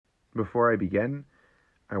Before I begin,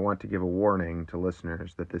 I want to give a warning to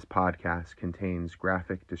listeners that this podcast contains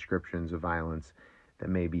graphic descriptions of violence that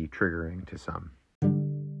may be triggering to some.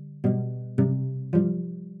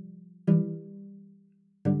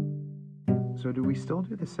 So do we still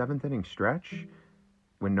do the seventh inning stretch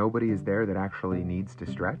when nobody is there that actually needs to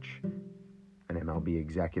stretch? An MLB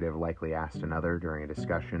executive likely asked another during a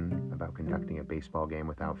discussion about conducting a baseball game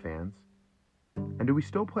without fans. And do we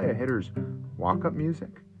still play a hitter's walk-up music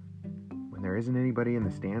when there isn't anybody in the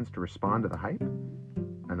stands to respond to the hype?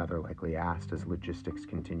 Another likely asked as logistics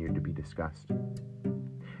continued to be discussed.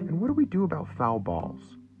 And what do we do about foul balls?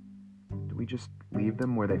 Do we just leave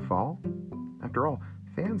them where they fall? After all,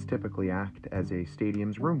 fans typically act as a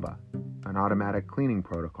stadium's Roomba, an automatic cleaning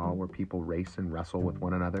protocol where people race and wrestle with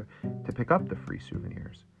one another to pick up the free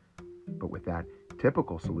souvenirs. But with that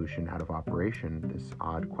typical solution out of operation, this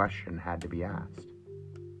odd question had to be asked.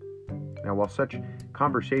 Now, while such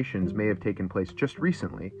conversations may have taken place just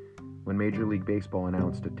recently, when Major League Baseball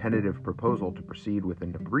announced a tentative proposal to proceed with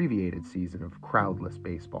an abbreviated season of crowdless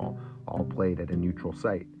baseball, all played at a neutral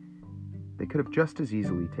site, they could have just as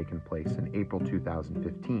easily taken place in April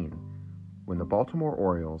 2015, when the Baltimore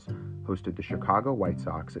Orioles hosted the Chicago White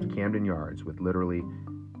Sox at Camden Yards with literally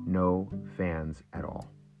no fans at all.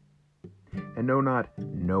 And no, not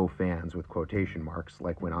no fans with quotation marks,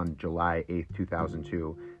 like when on July 8,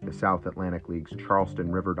 2002, the South Atlantic League's Charleston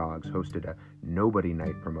River Dogs hosted a nobody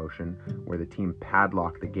night promotion where the team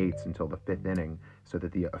padlocked the gates until the fifth inning so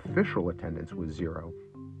that the official attendance was 0,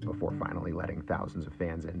 before finally letting thousands of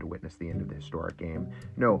fans in to witness the end of the historic game.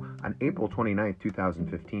 No, on April 29,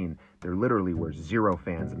 2015, there literally were 0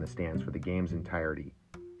 fans in the stands for the game's entirety,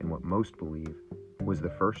 in what most believe was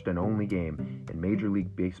the first and only game in Major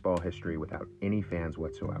League Baseball history without any fans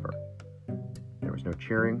whatsoever. There was no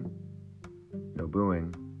cheering, no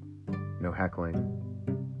booing, no heckling,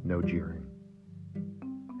 no jeering.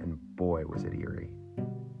 And boy, was it eerie.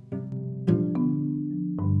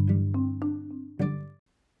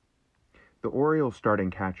 The Orioles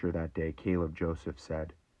starting catcher that day, Caleb Joseph,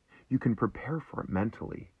 said, "You can prepare for it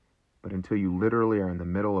mentally, but until you literally are in the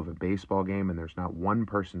middle of a baseball game and there's not one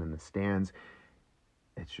person in the stands,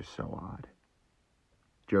 it's just so odd."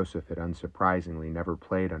 Joseph had unsurprisingly never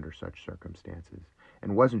played under such circumstances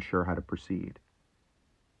and wasn't sure how to proceed.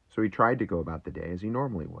 So he tried to go about the day as he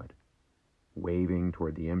normally would, waving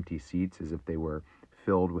toward the empty seats as if they were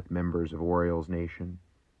filled with members of Orioles Nation,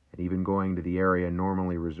 and even going to the area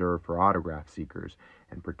normally reserved for autograph seekers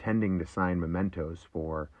and pretending to sign mementos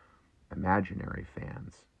for imaginary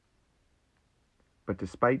fans. But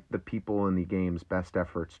despite the people in the game's best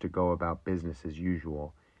efforts to go about business as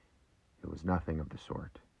usual, it was nothing of the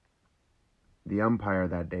sort. The umpire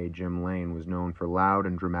that day, Jim Lane, was known for loud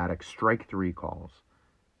and dramatic strike three calls,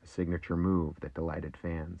 a signature move that delighted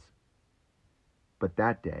fans. But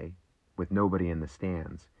that day, with nobody in the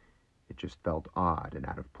stands, it just felt odd and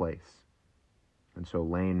out of place. And so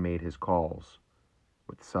Lane made his calls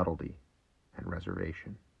with subtlety and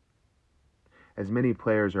reservation. As many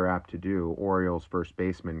players are apt to do, Orioles first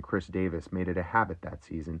baseman Chris Davis made it a habit that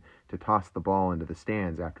season to toss the ball into the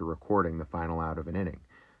stands after recording the final out of an inning,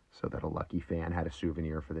 so that a lucky fan had a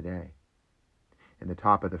souvenir for the day. In the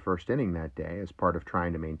top of the first inning that day, as part of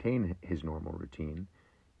trying to maintain his normal routine,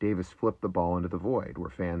 Davis flipped the ball into the void, where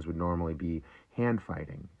fans would normally be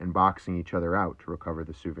hand-fighting and boxing each other out to recover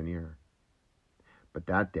the souvenir. But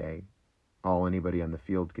that day, all anybody on the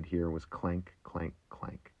field could hear was clank, clank,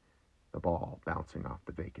 clank, the ball bouncing off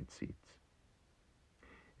the vacant seats.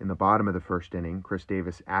 In the bottom of the first inning, Chris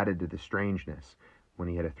Davis added to the strangeness when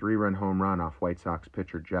he had a 3-run home run off White Sox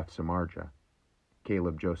pitcher Jeff Samardzija.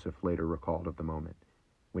 Caleb Joseph later recalled of the moment.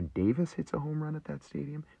 When Davis hits a home run at that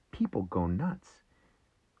stadium, people go nuts.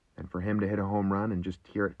 And for him to hit a home run and just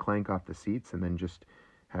hear it clank off the seats and then just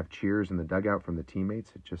have cheers in the dugout from the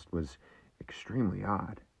teammates, it just was extremely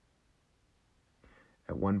odd.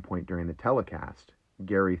 At one point during the telecast,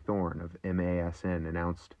 Gary Thorne of MASN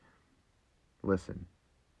announced, "Listen.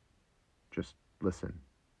 Just listen.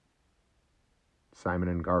 Simon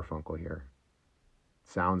and Garfunkel here.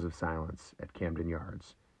 Sounds of silence at Camden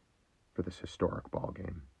Yards for this historic ball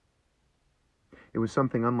game." It was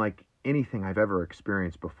something unlike anything I've ever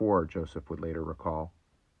experienced before, Joseph would later recall.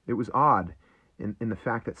 It was odd in the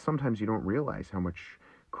fact that sometimes you don't realize how much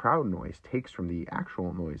crowd noise takes from the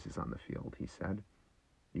actual noises on the field, he said.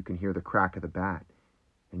 You can hear the crack of the bat,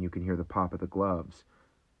 and you can hear the pop of the gloves.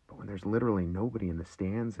 But when there's literally nobody in the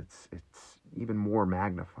stands, it's even more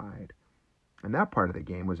magnified. And that part of the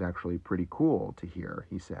game was actually pretty cool to hear,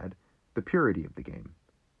 he said, the purity of the game.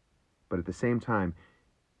 But at the same time,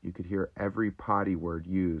 You could hear every potty word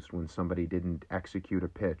used when somebody didn't execute a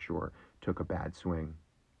pitch or took a bad swing.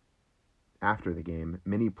 After the game,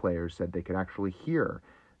 many players said they could actually hear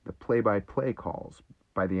the play-by-play calls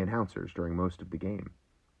by the announcers during most of the game.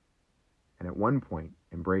 And at one point,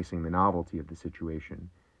 embracing the novelty of the situation,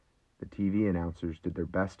 the TV announcers did their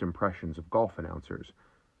best impressions of golf announcers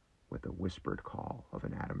with a whispered call of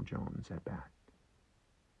an Adam Jones at bat.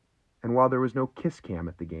 And while there was no kiss cam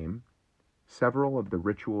at the game, several of the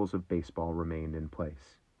rituals of baseball remained in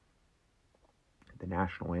place. The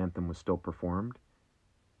national anthem was still performed,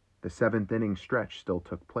 the seventh inning stretch still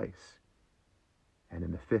took place, and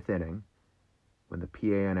in the fifth inning, when the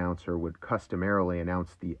PA announcer would customarily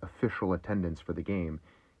announce the official attendance for the game,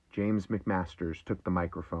 James McMasters took the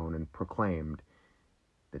microphone and proclaimed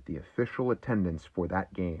that the official attendance for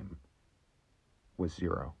that game was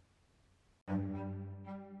 0.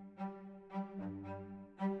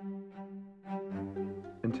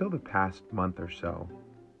 Until the past month or so,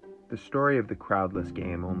 the story of the crowdless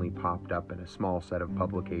game only popped up in a small set of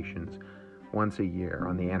publications once a year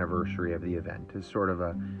on the anniversary of the event as sort of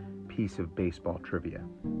a piece of baseball trivia,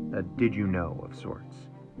 a did you know of sorts.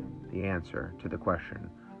 The answer to the question,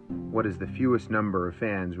 what is the fewest number of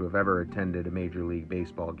fans who have ever attended a Major League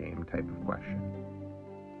Baseball game type of question.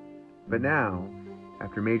 But now,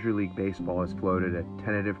 after Major League Baseball has floated a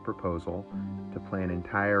tentative proposal to play an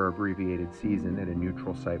entire abbreviated season at a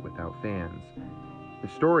neutral site without fans, the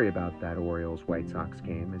story about that Orioles-White Sox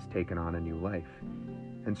game has taken on a new life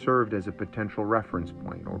and served as a potential reference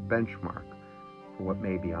point or benchmark for what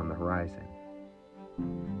may be on the horizon.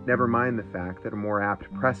 Never mind the fact that a more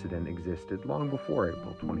apt precedent existed long before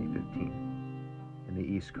April 2015. In the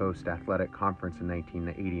East Coast Athletic Conference in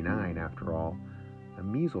 1989, after all, a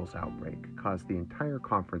measles outbreak caused the entire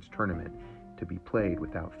conference tournament to be played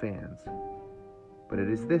without fans. But it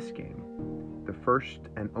is this game, the first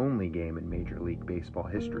and only game in Major League Baseball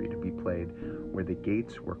history to be played where the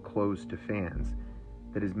gates were closed to fans,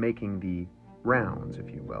 that is making the rounds, if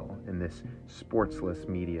you will, in this sportsless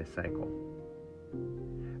media cycle.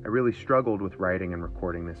 I really struggled with writing and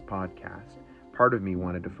recording this podcast. Part of me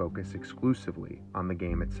wanted to focus exclusively on the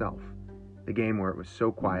game itself, the game where it was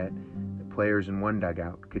so quiet that players in one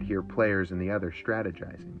dugout could hear players in the other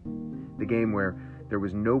strategizing, the game where there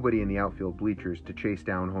was nobody in the outfield bleachers to chase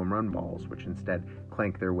down home run balls, which instead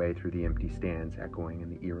clanked their way through the empty stands, echoing in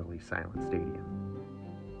the eerily silent stadium.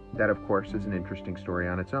 That, of course, is an interesting story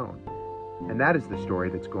on its own. And that is the story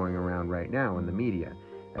that's going around right now in the media,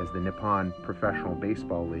 as the Nippon Professional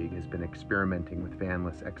Baseball League has been experimenting with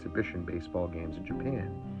fanless exhibition baseball games in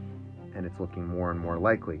Japan. And it's looking more and more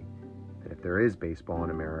likely that if there is baseball in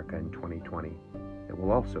America in 2020, it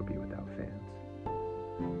will also be without fans.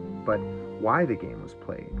 But why the game was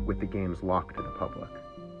played, with the games locked to the public,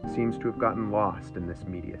 seems to have gotten lost in this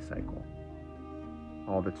media cycle.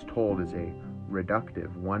 All that's told is a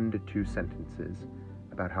reductive 1 to 2 sentences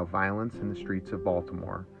about how violence in the streets of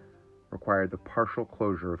Baltimore required the partial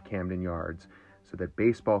closure of Camden Yards so that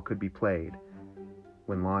baseball could be played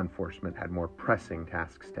when law enforcement had more pressing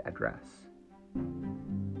tasks to address.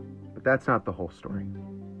 But that's not the whole story.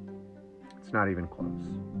 It's not even close.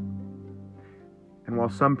 And while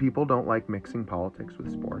some people don't like mixing politics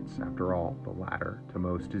with sports, after all, the latter to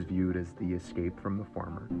most is viewed as the escape from the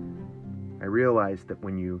former, I realize that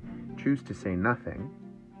when you choose to say nothing,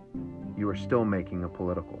 you are still making a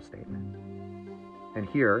political statement. And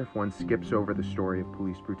here, if one skips over the story of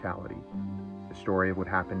police brutality, the story of what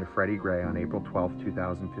happened to Freddie Gray on April 12,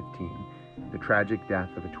 2015, the tragic death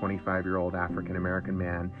of a 25-year-old African-American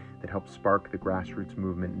man that helped spark the grassroots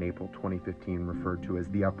movement in April 2015 referred to as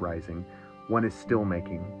the Uprising, one is still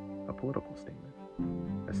making a political statement,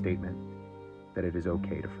 a statement that it is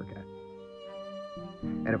okay to forget.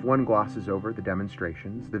 And if one glosses over the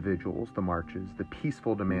demonstrations, the vigils, the marches, the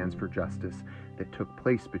peaceful demands for justice that took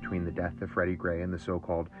place between the death of Freddie Gray and the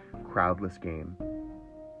so-called crowdless game,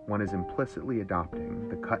 one is implicitly adopting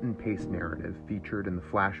the cut-and-paste narrative featured in the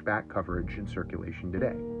flashback coverage in circulation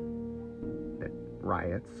today. That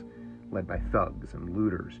riots, led by thugs and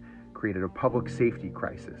looters, created a public safety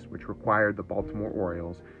crisis which required the Baltimore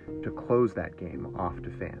Orioles to close that game off to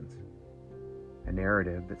fans. A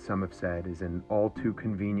narrative that some have said is an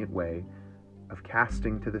all-too-convenient way of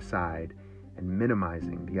casting to the side and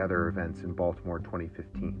minimizing the other events in Baltimore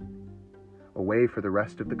 2015. A way for the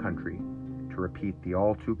rest of the country to repeat the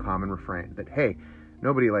all-too-common refrain that, hey,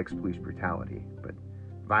 nobody likes police brutality, but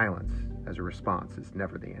violence as a response is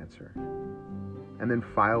never the answer. And then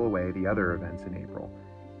file away the other events in April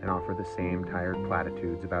and offer the same tired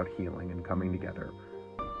platitudes about healing and coming together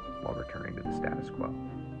while returning to the status quo.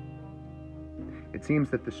 It seems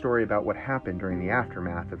that the story about what happened during the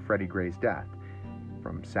aftermath of Freddie Gray's death,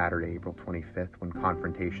 from Saturday, April 25th, when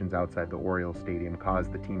confrontations outside the Orioles Stadium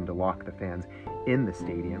caused the team to lock the fans in the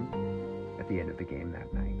stadium at the end of the game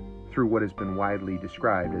that night, through what has been widely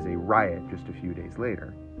described as a riot just a few days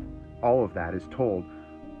later. All of that is told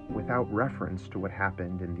without reference to what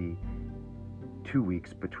happened in the 2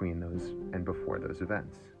 weeks between those and before those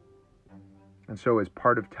events. And so, as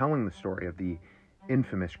part of telling the story of the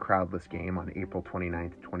infamous crowdless game on April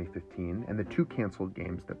 29th, 2015, and the 2 canceled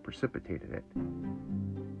games that precipitated it,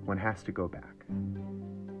 one has to go back,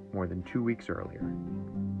 more than 2 weeks earlier,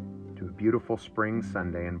 to a beautiful spring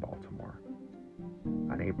Sunday in Baltimore,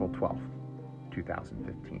 on April 12th,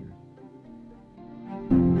 2015.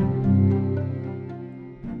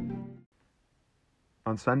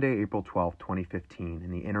 On Sunday, April 12, 2015,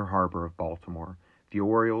 in the inner harbor of Baltimore, the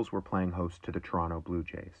Orioles were playing host to the Toronto Blue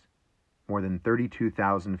Jays. More than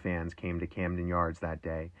 32,000 fans came to Camden Yards that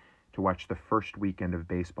day to watch the first weekend of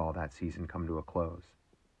baseball that season come to a close.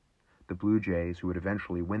 The Blue Jays, who would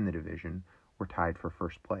eventually win the division, were tied for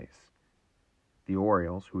first place. The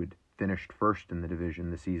Orioles, who had finished first in the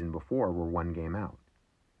division the season before, were 1 game out.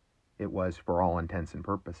 It was, for all intents and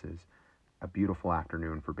purposes, a beautiful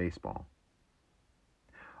afternoon for baseball.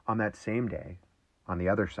 On that same day, on the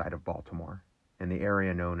other side of Baltimore, in the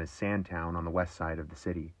area known as Sandtown on the west side of the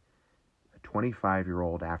city, a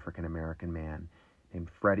 25-year-old African-American man named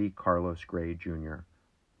Freddie Carlos Gray, Jr.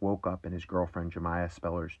 woke up in his girlfriend Jemiah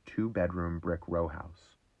Speller's 2-bedroom brick row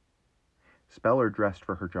house. Speller dressed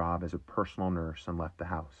for her job as a personal nurse and left the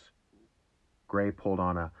house. Gray pulled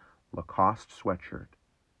on a Lacoste sweatshirt,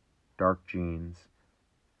 dark jeans,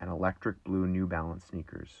 and electric blue New Balance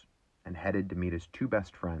sneakers, and headed to meet his 2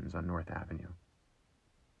 best friends on North Avenue.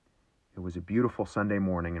 It was a beautiful Sunday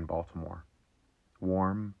morning in Baltimore,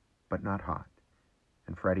 warm but not hot,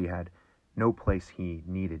 and Freddie had no place he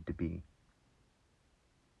needed to be.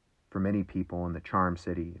 For many people in the Charm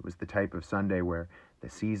City, it was the type of Sunday where the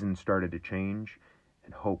season started to change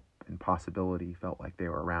and hope and possibility felt like they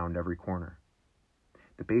were around every corner.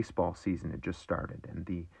 The baseball season had just started, and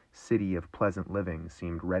the city of pleasant living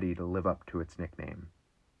seemed ready to live up to its nickname.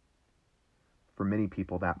 For many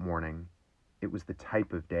people that morning, it was the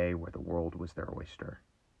type of day where the world was their oyster.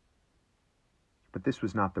 But this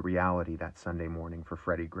was not the reality that Sunday morning for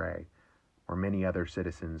Freddie Gray or many other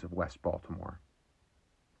citizens of West Baltimore.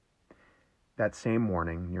 That same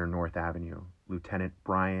morning, near North Avenue, Lieutenant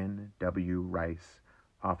Brian W. Rice,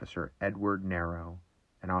 Officer Edward Narrow,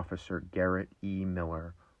 and Officer Garrett E.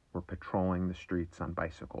 Miller were patrolling the streets on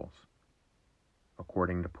bicycles.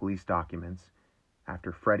 According to police documents,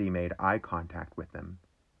 after Freddie made eye contact with them,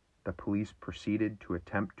 the police proceeded to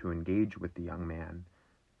attempt to engage with the young man,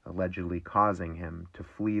 allegedly causing him to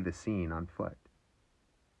flee the scene on foot.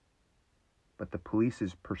 But the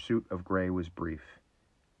police's pursuit of Gray was brief,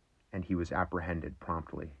 and he was apprehended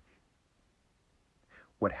promptly.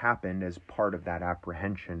 What happened as part of that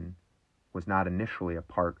apprehension was not initially a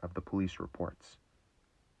part of the police reports.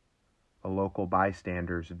 A local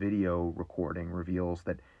bystander's video recording reveals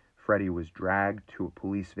that Freddie was dragged to a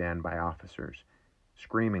police van by officers,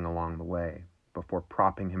 screaming along the way, before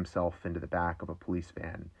propping himself into the back of a police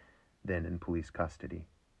van, then in police custody.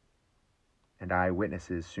 And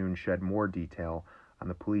eyewitnesses soon shed more detail on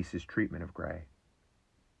the police's treatment of Gray.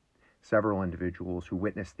 Several individuals who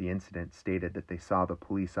witnessed the incident stated that they saw the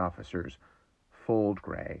police officers fold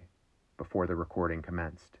Gray before the recording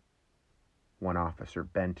commenced. One officer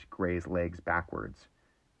bent Gray's legs backwards,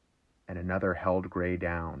 and another held Gray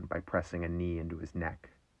down by pressing a knee into his neck.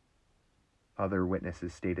 Other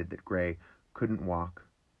witnesses stated that Gray couldn't walk,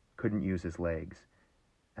 couldn't use his legs,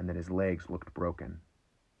 and that his legs looked broken.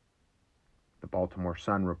 The Baltimore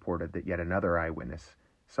Sun reported that yet another eyewitness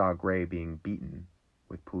saw Gray being beaten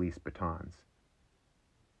with police batons.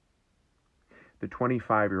 The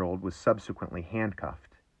 25-year-old was subsequently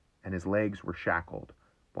handcuffed, and his legs were shackled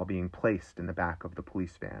while being placed in the back of the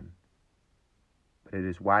police van. But it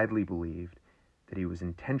is widely believed that he was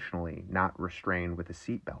intentionally not restrained with a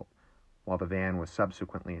seatbelt while the van was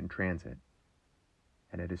subsequently in transit,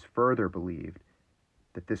 and it is further believed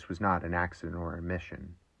that this was not an accident or a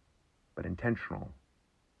mission, but intentional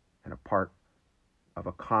and a part of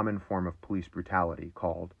a common form of police brutality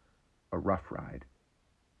called a rough ride.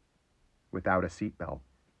 Without a seatbelt,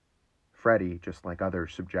 Freddie, just like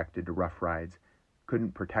others subjected to rough rides,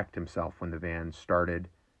 couldn't protect himself when the van started,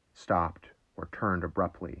 stopped, or turned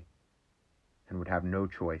abruptly, and would have no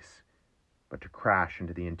choice but to crash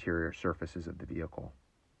into the interior surfaces of the vehicle.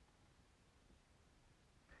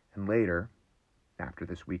 And later, after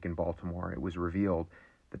this week in Baltimore, it was revealed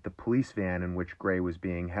that the police van in which Gray was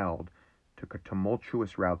being held took a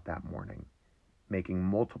tumultuous route that morning, making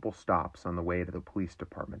multiple stops on the way to the police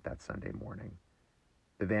department that Sunday morning.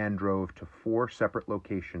 The van drove to 4 separate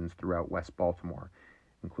locations throughout West Baltimore,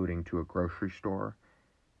 including to a grocery store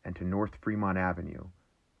and to North Fremont Avenue,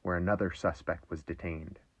 where another suspect was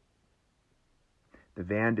detained. The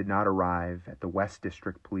van did not arrive at the West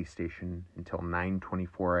District Police Station until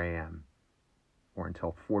 9:24 a.m., or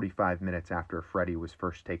until 45 minutes after Freddie was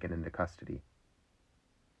first taken into custody.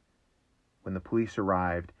 When the police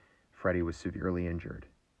arrived, Freddie was severely injured.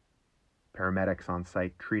 Paramedics on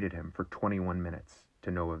site treated him for 21 minutes, to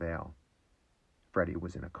no avail. Freddie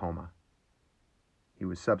was in a coma. He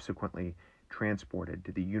was subsequently transported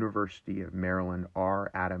to the University of Maryland R.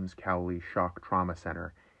 Adams Cowley Shock Trauma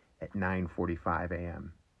Center at 9:45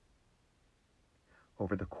 a.m.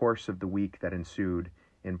 Over the course of the week that ensued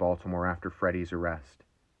in Baltimore after Freddie's arrest,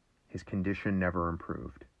 his condition never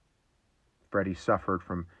improved. Freddie suffered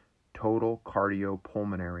from total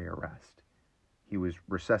cardiopulmonary arrest. He was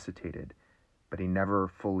resuscitated, but he never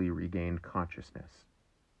fully regained consciousness.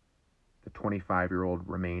 The 25-year-old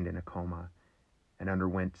remained in a coma and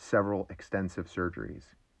underwent several extensive surgeries.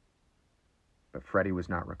 But Freddie was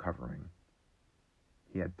not recovering.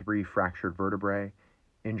 He had 3 fractured vertebrae,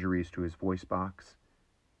 injuries to his voice box,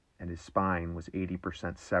 and his spine was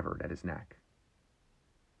 80% severed at his neck.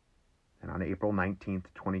 And on April 19,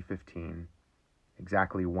 2015,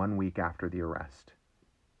 exactly 1 week after the arrest,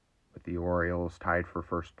 with the Orioles tied for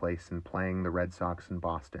first place and playing the Red Sox in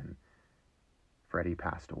Boston, Freddie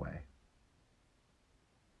passed away.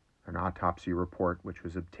 An autopsy report, which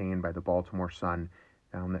was obtained by the Baltimore Sun,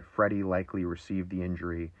 found that Freddie likely received the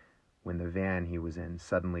injury when the van he was in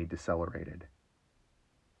suddenly decelerated.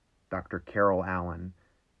 Dr. Carol Allen,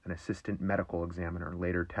 an assistant medical examiner,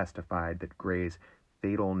 later testified that Gray's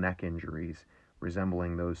fatal neck injuries,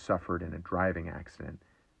 resembling those suffered in a driving accident,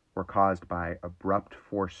 were caused by abrupt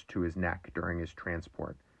force to his neck during his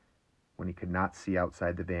transport, when he could not see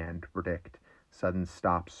outside the van to predict sudden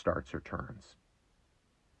stops, starts, or turns.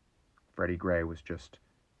 Freddie Gray was just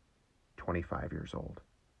 25 years old.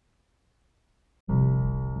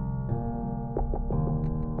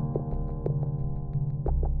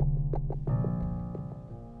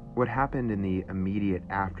 What happened in the immediate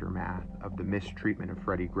aftermath of the mistreatment of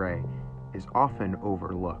Freddie Gray is often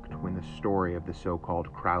overlooked when the story of the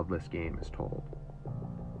so-called crowdless game is told.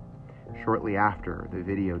 Shortly after the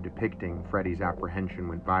video depicting Freddie's apprehension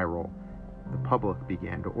went viral, the public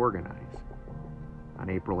began to organize. On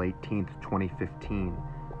April 18, 2015,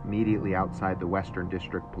 immediately outside the Western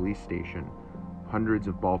District Police Station, hundreds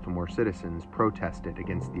of Baltimore citizens protested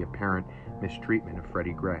against the apparent mistreatment of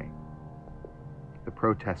Freddie Gray. The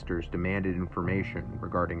protesters demanded information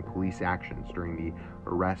regarding police actions during the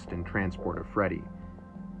arrest and transport of Freddie,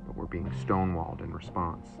 but were being stonewalled in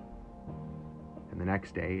response. And the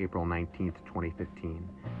next day, April 19, 2015,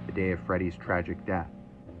 the day of Freddie's tragic death,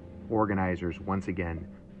 organizers once again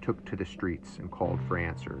took to the streets and called for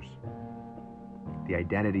answers. The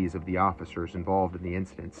identities of the officers involved in the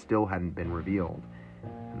incident still hadn't been revealed,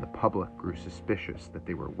 and the public grew suspicious that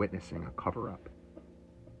they were witnessing a cover-up.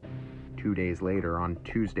 2 days later, on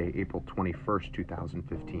Tuesday, April 21,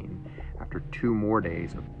 2015, after 2 more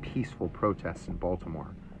days of peaceful protests in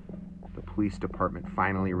Baltimore, the police department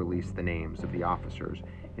finally released the names of the officers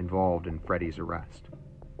involved in Freddie's arrest.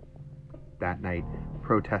 That night,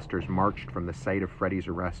 protesters marched from the site of Freddie's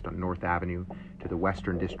arrest on North Avenue to the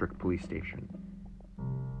Western District Police Station.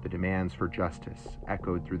 The demands for justice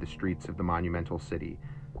echoed through the streets of the monumental city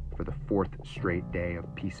for the 4th straight day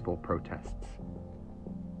of peaceful protests.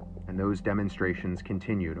 And those demonstrations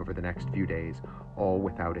continued over the next few days, all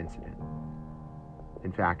without incident.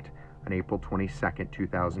 In fact, on April 22,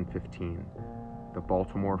 2015, the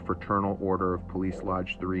Baltimore Fraternal Order of Police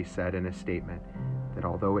Lodge 3 said in a statement that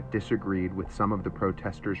although it disagreed with some of the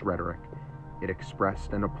protesters' rhetoric, it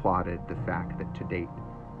expressed and applauded the fact that to date,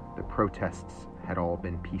 the protests had all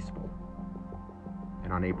been peaceful.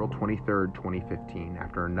 And on April 23, 2015,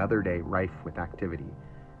 after another day rife with activity,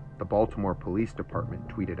 the Baltimore Police Department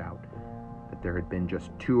tweeted out that there had been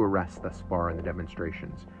just 2 arrests thus far in the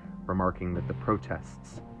demonstrations, remarking that the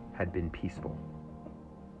protests had been peaceful.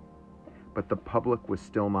 But the public was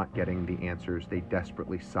still not getting the answers they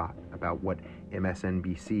desperately sought about what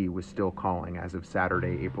MSNBC was still calling, as of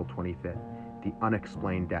Saturday, April 25th, the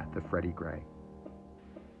unexplained death of Freddie Gray.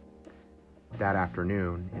 That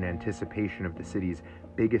afternoon, in anticipation of the city's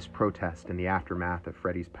biggest protest in the aftermath of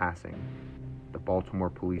Freddie's passing, the Baltimore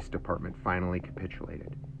Police Department finally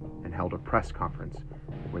capitulated and held a press conference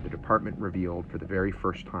where the department revealed for the very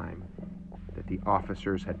first time that the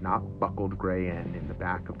officers had not buckled Gray in the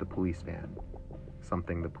back of the police van,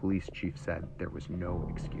 something the police chief said there was no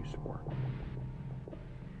excuse for.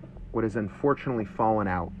 What has unfortunately fallen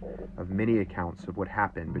out of many accounts of what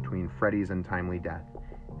happened between Freddie's untimely death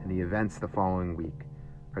and the events the following week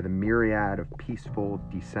are the myriad of peaceful,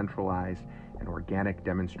 decentralized, and organic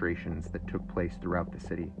demonstrations that took place throughout the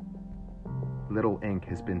city. Little ink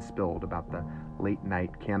has been spilled about the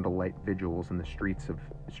late-night candlelight vigils in the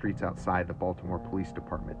streets outside the Baltimore Police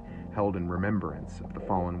Department held in remembrance of the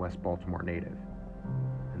fallen West Baltimore native.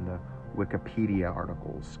 And the Wikipedia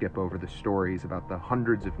articles skip over the stories about the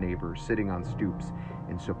hundreds of neighbors sitting on stoops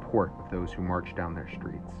in support of those who marched down their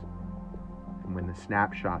streets. And when the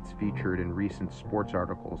snapshots featured in recent sports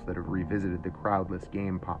articles that have revisited the crowdless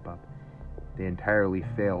game pop up, they entirely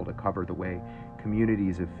fail to cover the way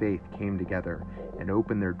communities of faith came together and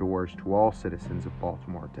opened their doors to all citizens of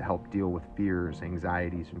Baltimore to help deal with fears,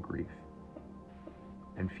 anxieties, and grief.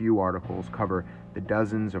 And few articles cover the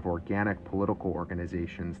dozens of organic political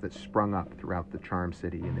organizations that sprung up throughout the Charm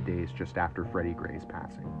City in the days just after Freddie Gray's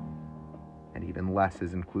passing. And even less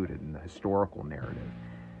is included in the historical narrative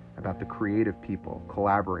about the creative people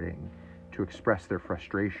collaborating to express their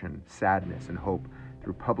frustration, sadness, and hope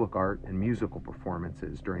through public art and musical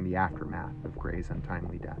performances during the aftermath of Gray's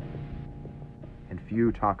untimely death. And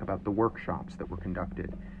few talk about the workshops that were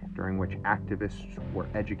conducted during which activists were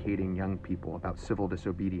educating young people about civil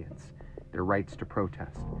disobedience, their rights to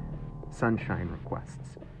protest, sunshine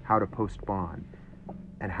requests, how to post bond,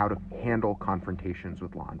 and how to handle confrontations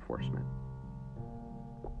with law enforcement.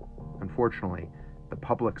 Unfortunately, the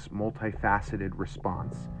public's multifaceted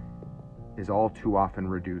response is all too often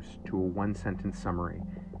reduced to a one-sentence summary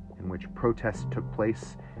in which protests took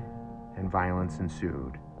place and violence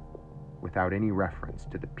ensued, without any reference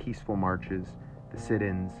to the peaceful marches, the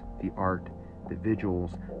sit-ins, the art, the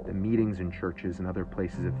vigils, the meetings in churches and other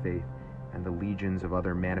places of faith, and the legions of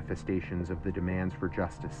other manifestations of the demands for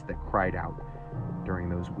justice that cried out during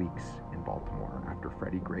those weeks in Baltimore after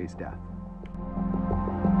Freddie Gray's death.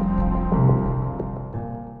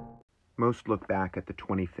 Most look back at the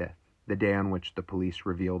 25th, the day on which the police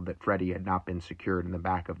revealed that Freddie had not been secured in the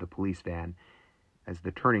back of the police van, as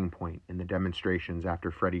the turning point in the demonstrations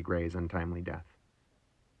after Freddie Gray's untimely death.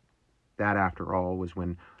 That, after all, was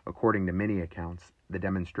when, according to many accounts, the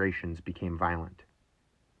demonstrations became violent.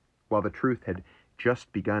 While the truth had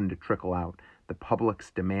just begun to trickle out, the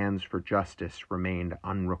public's demands for justice remained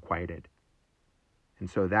unrequited. And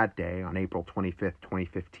so that day, on April 25,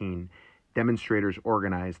 2015, demonstrators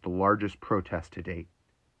organized the largest protest to date.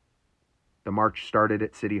 The march started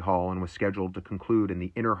at City Hall and was scheduled to conclude in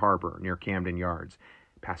the Inner Harbor near Camden Yards,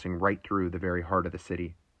 passing right through the very heart of the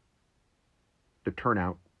city. The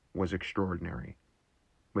turnout was extraordinary.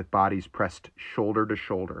 With bodies pressed shoulder to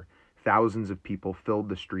shoulder, thousands of people filled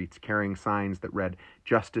the streets carrying signs that read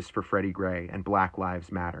 "Justice for Freddie Gray" and "Black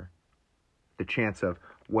Lives Matter." The chants of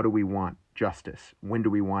 "What do we want? Justice. When do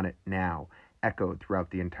we want it? Now," echoed throughout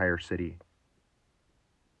the entire city.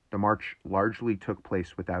 The march largely took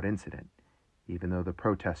place without incident, even though the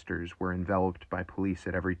protesters were enveloped by police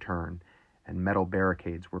at every turn, and metal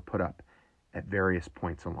barricades were put up at various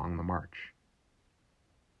points along the march.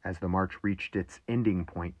 As the march reached its ending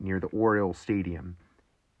point near the Oriole Stadium,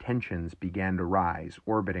 tensions began to rise,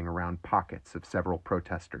 orbiting around pockets of several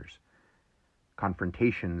protesters.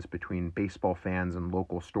 Confrontations between baseball fans and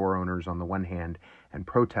local store owners on the one hand and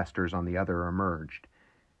protesters on the other emerged,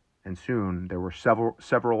 and soon there were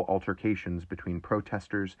several altercations between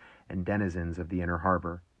protesters and denizens of the Inner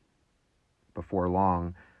Harbor. Before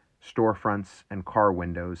long, storefronts and car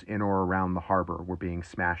windows in or around the harbor were being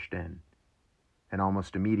smashed in, and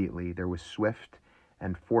almost immediately there was swift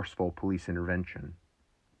and forceful police intervention.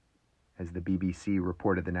 As the BBC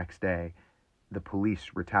reported the next day, the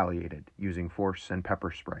police retaliated, using force and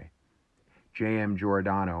pepper spray. J.M.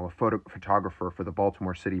 Giordano, a photographer for the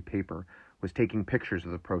Baltimore City paper, was taking pictures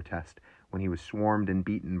of the protest when he was swarmed and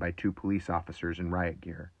beaten by two police officers in riot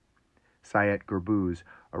gear. Sayet Gurbuz,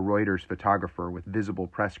 a Reuters photographer with visible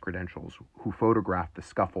press credentials who photographed the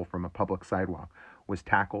scuffle from a public sidewalk, was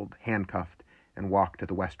tackled, handcuffed, and walked to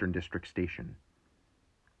the Western District Station.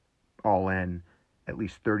 All in, at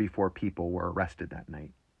least 34 people were arrested that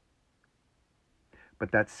night.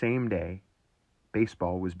 But that same day,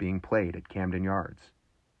 baseball was being played at Camden Yards.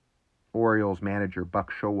 Orioles manager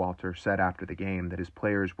Buck Showalter said after the game that his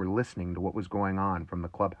players were listening to what was going on from the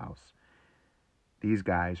clubhouse. "These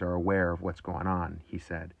guys are aware of what's going on," he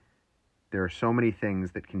said. "There are so many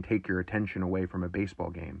things that can take your attention away from a baseball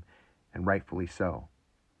game, and rightfully so.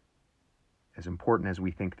 As important as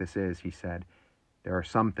we think this is," he said, "there are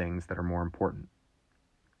some things that are more important."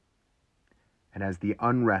 And as the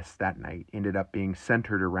unrest that night ended up being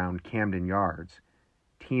centered around Camden Yards,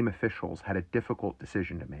 team officials had a difficult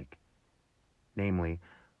decision to make, namely,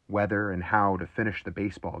 whether and how to finish the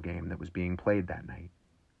baseball game that was being played that night.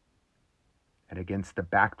 And against the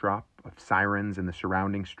backdrop of sirens in the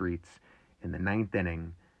surrounding streets, in the ninth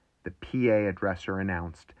inning, the PA addresser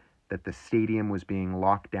announced that the stadium was being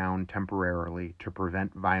locked down temporarily to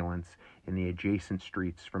prevent violence in the adjacent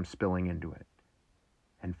streets from spilling into it.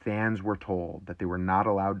 And fans were told that they were not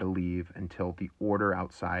allowed to leave until the order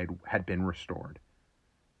outside had been restored.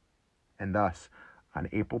 And thus, on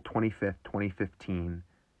April 25th, 2015,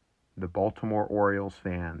 the Baltimore Orioles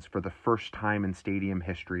fans, for the first time in stadium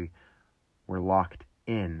history, were locked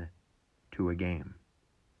in to a game.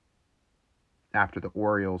 After the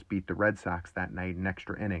Orioles beat the Red Sox that night in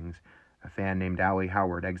extra innings, a fan named Allie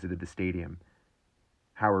Howard exited the stadium.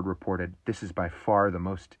 Howard reported, "This is by far the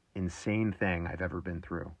most insane thing I've ever been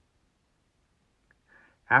through."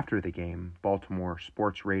 After the game, Baltimore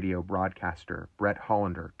sports radio broadcaster Brett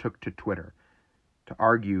Hollander took to Twitter to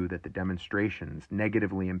argue that the demonstrations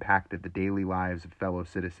negatively impacted the daily lives of fellow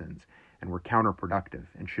citizens and were counterproductive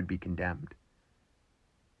and should be condemned.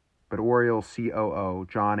 But Orioles COO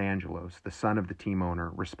John Angelos, the son of the team owner,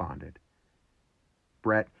 responded,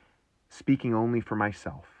 "Brett, speaking only for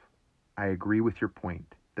myself, I agree with your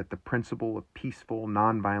point that the principle of peaceful,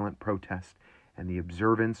 nonviolent protest and the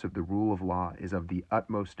observance of the rule of law is of the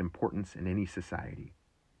utmost importance in any society.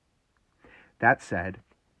 That said,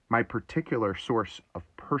 my particular source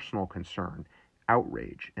of personal concern,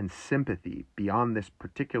 outrage, and sympathy beyond this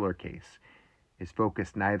particular case is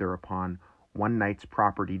focused neither upon one night's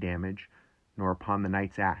property damage nor upon the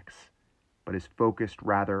night's acts, but is focused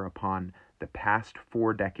rather upon the past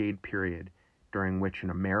 4-decade period during which an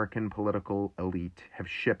American political elite have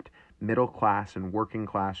shipped middle-class and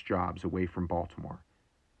working-class jobs away from Baltimore,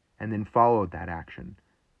 and then followed that action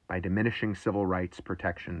by diminishing civil rights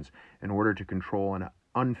protections in order to control an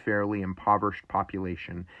unfairly impoverished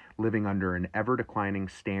population living under an ever-declining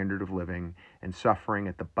standard of living and suffering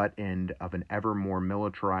at the butt end of an ever more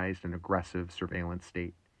militarized and aggressive surveillance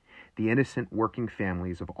state. The innocent working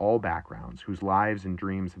families of all backgrounds whose lives and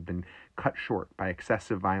dreams have been cut short by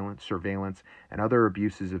excessive violence, surveillance, and other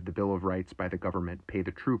abuses of the Bill of Rights by the government pay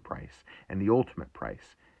the true price and the ultimate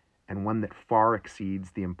price, and one that far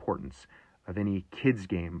exceeds the importance of any kids'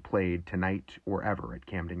 game played tonight or ever at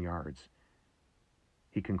Camden Yards."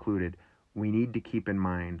 He concluded, "We need to keep in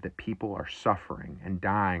mind that people are suffering and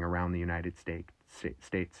dying around the United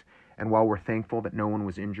States, and while we're thankful that no one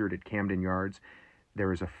was injured at Camden Yards,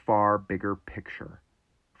 there is a far bigger picture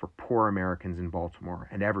for poor Americans in Baltimore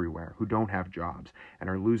and everywhere who don't have jobs and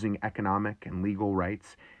are losing economic and legal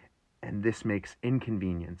rights, and this makes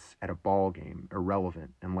inconvenience at a ball game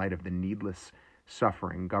irrelevant in light of the needless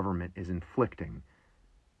suffering government is inflicting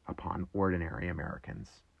upon ordinary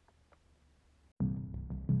Americans."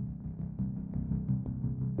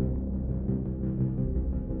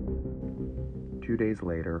 Two days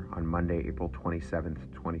later, on Monday, April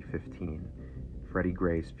 27th, 2015, Freddie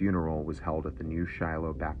Gray's funeral was held at the New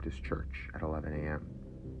Shiloh Baptist Church at 11 a.m.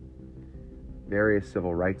 Various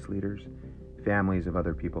civil rights leaders, families of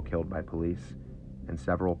other people killed by police, and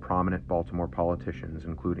several prominent Baltimore politicians,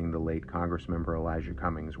 including the late Congressmember Elijah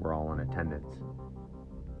Cummings, were all in attendance.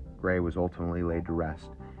 Gray was ultimately laid to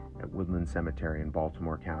rest at Woodland Cemetery in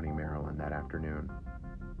Baltimore County, Maryland, that afternoon.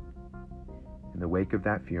 In the wake of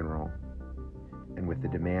that funeral, and with the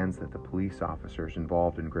demands that the police officers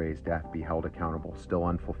involved in Gray's death be held accountable still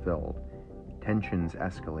unfulfilled, tensions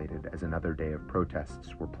escalated as another day of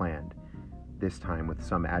protests were planned, this time with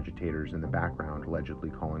some agitators in the background allegedly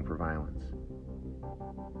calling for violence.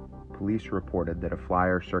 Police reported that a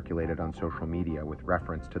flyer circulated on social media with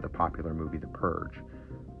reference to the popular movie The Purge,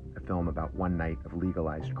 a film about one night of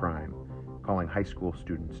legalized crime, calling high school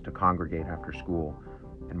students to congregate after school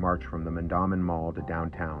and march from the Mondawmin Mall to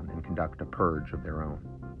downtown and conduct a purge of their own.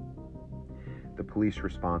 The police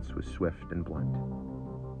response was swift and blunt.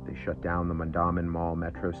 They shut down the Mondawmin Mall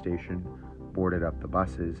metro station, boarded up the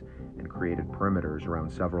buses, and created perimeters around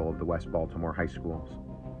several of the West Baltimore high schools.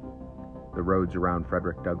 The roads around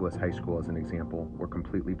Frederick Douglass High School, as an example, were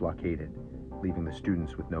completely blockaded, leaving the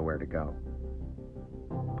students with nowhere to go.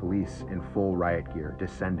 Police in full riot gear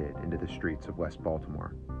descended into the streets of West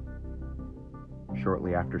Baltimore.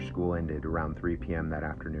 Shortly after school ended, around 3 p.m. that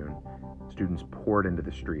afternoon, students poured into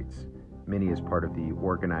the streets, many as part of the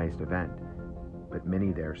organized event, but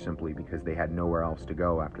many there simply because they had nowhere else to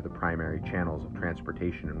go after the primary channels of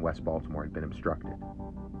transportation in West Baltimore had been obstructed.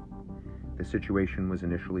 The situation was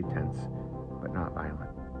initially tense, but not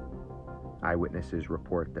violent. Eyewitnesses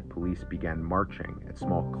report that police began marching at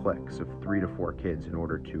small cliques of 3 to 4 kids in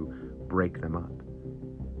order to break them up.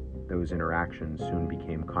 Those interactions soon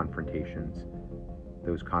became confrontations.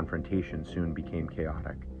 Those confrontations soon became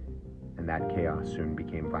chaotic, and that chaos soon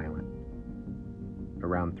became violent.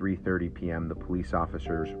 Around 3:30 p.m., the police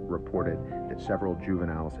officers reported that several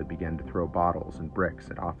juveniles had begun to throw bottles and bricks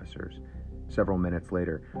at officers. Several minutes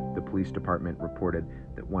later, the police department reported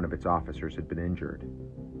that one of its officers had been injured.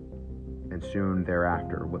 And soon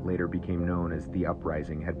thereafter, what later became known as the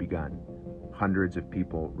uprising had begun. Hundreds of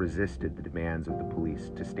people resisted the demands of the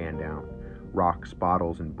police to stand down. Rocks,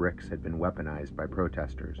 bottles, and bricks had been weaponized by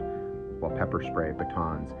protesters, while pepper spray,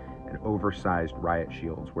 batons, and oversized riot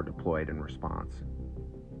shields were deployed in response.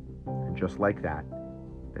 And just like that,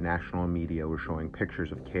 the national media was showing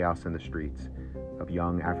pictures of chaos in the streets, of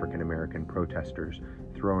young African-American protesters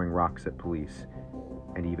throwing rocks at police,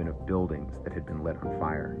 and even of buildings that had been lit on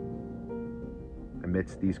fire.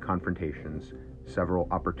 Amidst these confrontations, several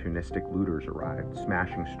opportunistic looters arrived,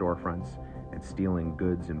 smashing storefronts and stealing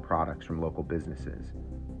goods and products from local businesses.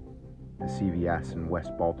 The CVS in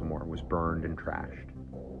West Baltimore was burned and trashed.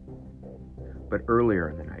 But earlier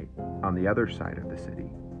in the night, on the other side of the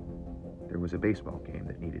city, there was a baseball game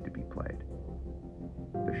that needed to be played.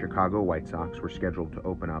 The Chicago White Sox were scheduled to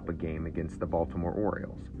open up a game against the Baltimore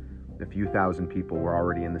Orioles. A few thousand people were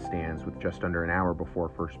already in the stands with just under an hour before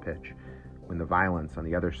first pitch, when the violence on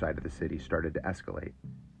the other side of the city started to escalate.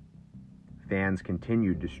 Fans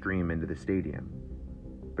continued to stream into the stadium,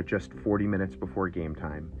 but just 40 minutes before game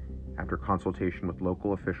time, after consultation with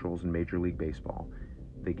local officials in Major League Baseball,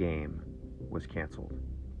 the game was canceled.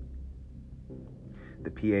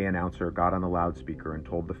 The PA announcer got on the loudspeaker and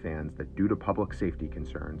told the fans that due to public safety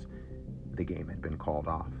concerns, the game had been called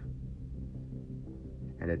off.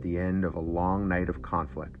 And at the end of a long night of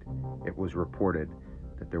conflict, it was reported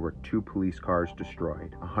that there were 2 police cars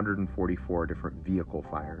destroyed, 144 different vehicle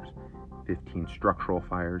fires, 15 structural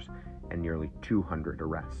fires, and nearly 200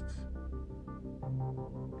 arrests.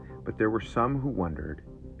 But there were some who wondered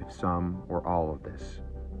if some or all of this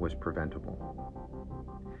was preventable.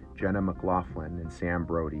 Jenna McLaughlin and Sam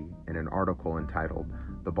Brody, in an article entitled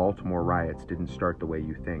 "The Baltimore Riots Didn't Start the Way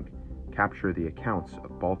You Think," capture the accounts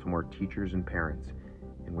of Baltimore teachers and parents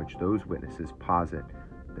in which those witnesses posit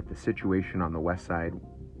that the situation on the west side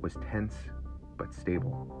was tense but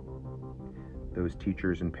stable. Those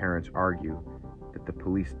teachers and parents argue that the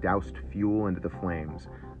police doused fuel into the flames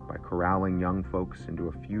by corralling young folks into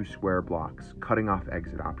a few square blocks, cutting off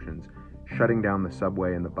exit options, shutting down the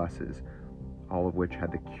subway and the buses, all of which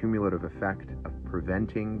had the cumulative effect of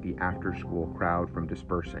preventing the after-school crowd from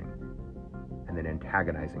dispersing and then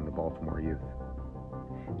antagonizing the Baltimore youth.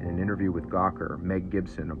 In an interview with Gawker, Meg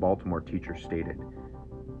Gibson, a Baltimore teacher, stated,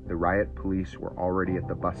 "The riot police were already at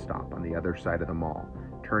the bus stop on the other side of the mall,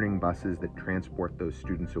 turning buses that transport those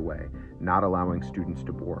students away, not allowing students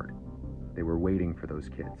to board. They were waiting for those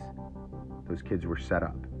kids. Those kids were set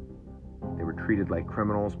up. They were treated like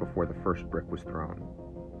criminals before the first brick was thrown."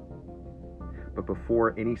 But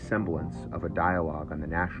before any semblance of a dialogue on the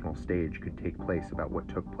national stage could take place about what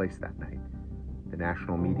took place that night, the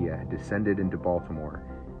national media had descended into Baltimore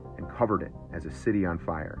and covered it as a city on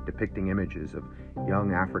fire, depicting images of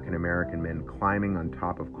young African-American men climbing on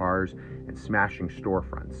top of cars and smashing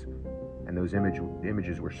storefronts, and those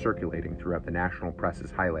images were circulating throughout the national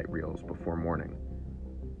press's highlight reels before morning.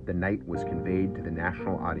 The night was conveyed to the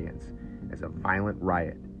national audience as a violent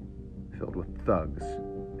riot filled with thugs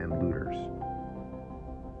and looters.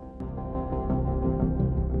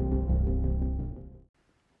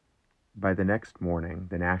 By the next morning,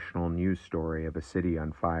 the national news story of a city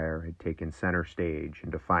on fire had taken center stage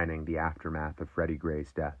in defining the aftermath of Freddie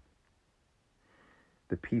Gray's death.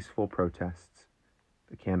 The peaceful protests,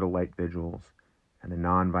 the candlelight vigils, and the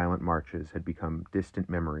nonviolent marches had become distant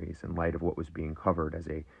memories in light of what was being covered as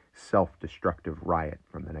a self-destructive riot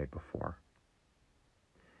from the night before.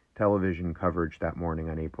 Television coverage that morning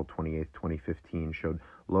on April 28, 2015 showed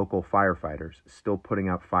local firefighters still putting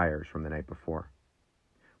out fires from the night before.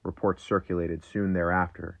 Reports circulated soon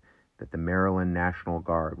thereafter that the Maryland National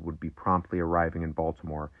Guard would be promptly arriving in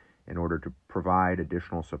Baltimore in order to provide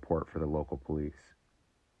additional support for the local police.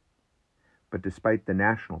 But despite the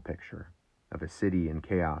national picture of a city in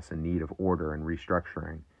chaos in need of order and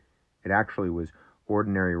restructuring, it actually was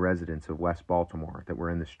ordinary residents of West Baltimore that were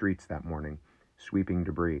in the streets that morning, sweeping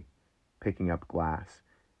debris, picking up glass,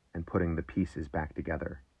 and putting the pieces back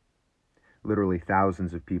together. Literally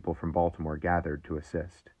thousands of people from Baltimore gathered to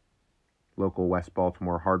assist. Local West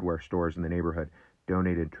Baltimore hardware stores in the neighborhood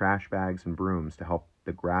donated trash bags and brooms to help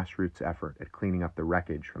the grassroots effort at cleaning up the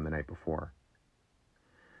wreckage from the night before.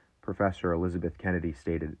 Professor Elizabeth Kennedy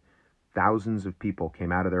stated, "Thousands of people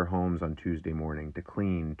came out of their homes on Tuesday morning to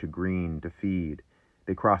clean, to green, to feed,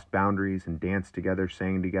 They crossed boundaries and danced together,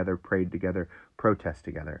 sang together, prayed together, protested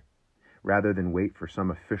together. Rather than wait for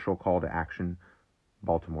some official call to action,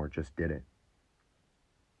 Baltimore just did it.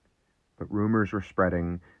 But rumors were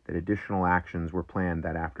spreading that additional actions were planned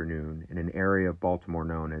that afternoon in an area of Baltimore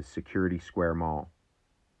known as Security Square Mall.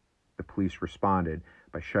 The police responded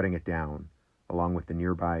by shutting it down, along with the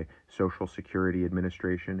nearby Social Security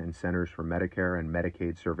Administration and Centers for Medicare and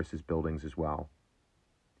Medicaid Services buildings as well.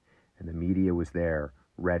 And the media was there,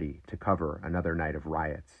 ready to cover another night of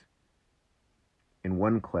riots. In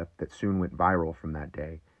one clip that soon went viral from that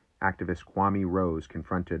day, activist Kwame Rose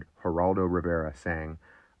confronted Geraldo Rivera, saying,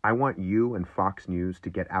 "I want you and Fox News to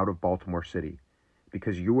get out of Baltimore City,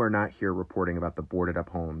 because you are not here reporting about the boarded-up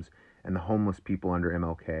homes and the homeless people under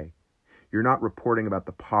MLK. You're not reporting about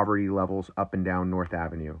the poverty levels up and down North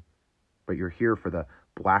Avenue, but you're here for the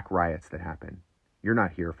black riots that happened. You're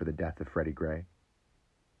not here for the death of Freddie Gray."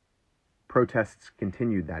 Protests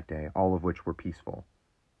continued that day, all of which were peaceful.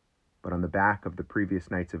 But on the back of the previous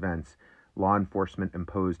night's events, law enforcement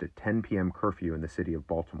imposed a 10 p.m. curfew in the city of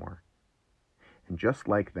Baltimore. And just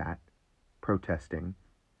like that, protesting,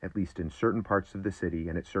 at least in certain parts of the city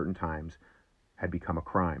and at certain times, had become a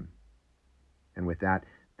crime. And with that,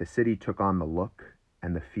 the city took on the look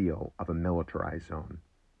and the feel of a militarized zone.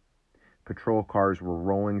 Patrol cars were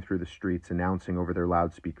rolling through the streets announcing over their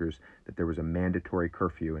loudspeakers that there was a mandatory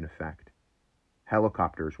curfew in effect.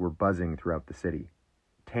 Helicopters were buzzing throughout the city.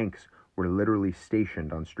 Tanks were literally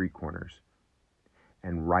stationed on street corners.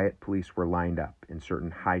 And riot police were lined up in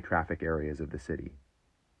certain high-traffic areas of the city.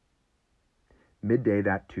 Midday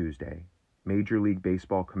that Tuesday, Major League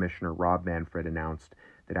Baseball Commissioner Rob Manfred announced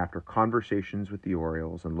that after conversations with the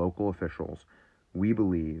Orioles and local officials, we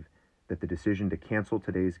believe that the decision to cancel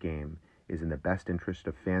today's game is in the best interest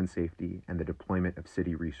of fan safety and the deployment of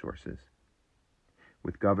city resources.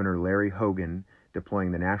 With Governor Larry Hogan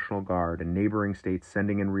deploying the National Guard and neighboring states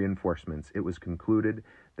sending in reinforcements, it was concluded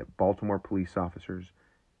that Baltimore police officers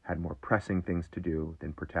had more pressing things to do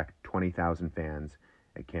than protect 20,000 fans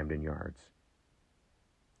at Camden Yards.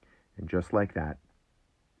 And just like that,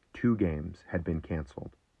 2 games had been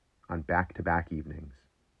canceled on back-to-back evenings.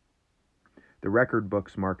 The record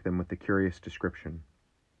books mark them with the curious description: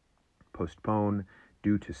 postponed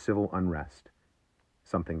due to civil unrest,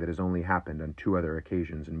 something that has only happened on 2 other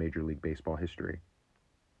occasions in Major League Baseball history.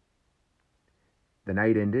 The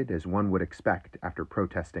night ended as one would expect after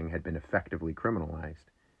protesting had been effectively criminalized,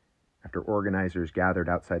 after organizers gathered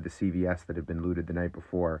outside the CVS that had been looted the night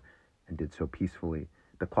before and did so peacefully.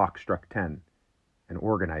 The clock struck 10, and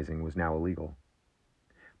organizing was now illegal.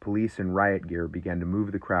 Police in riot gear began to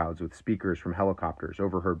move the crowds with speakers from helicopters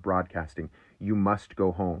overheard broadcasting, "You must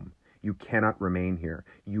go home. You cannot remain here.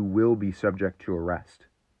 You will be subject to arrest."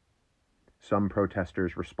 Some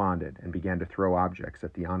protesters responded and began to throw objects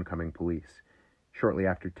at the oncoming police. Shortly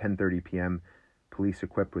after 10:30 p.m., police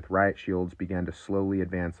equipped with riot shields began to slowly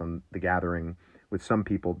advance on the gathering, with some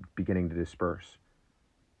people beginning to disperse.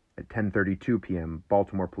 At 10:32 p.m.,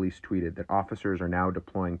 Baltimore police tweeted that officers are now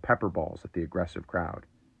deploying pepper balls at the aggressive crowd.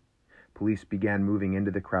 Police began moving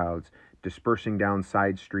into the crowds, dispersing down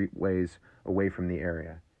side streetways away from the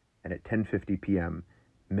area. And at 10:50 p.m.,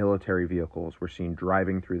 military vehicles were seen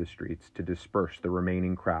driving through the streets to disperse the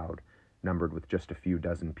remaining crowd, numbered with just a few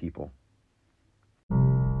dozen people.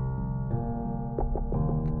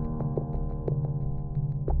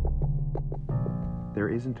 There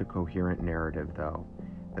isn't a coherent narrative, though,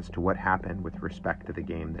 as to what happened with respect to the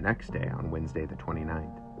game the next day on Wednesday the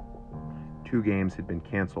 29th. 2 games had been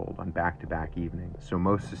canceled on back-to-back evenings, so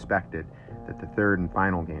most suspected that the third and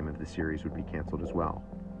final game of the series would be canceled as well.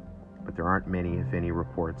 But there aren't many, if any,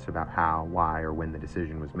 reports about how, why, or when the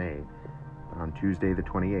decision was made. But on Tuesday the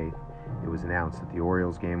 28th, it was announced that the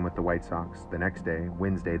Orioles game with the White Sox the next day,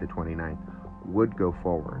 Wednesday the 29th, would go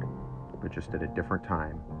forward, but just at a different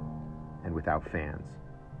time and without fans,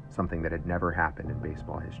 something that had never happened in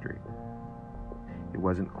baseball history. It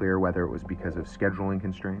wasn't clear whether it was because of scheduling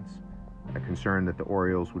constraints, a concern that the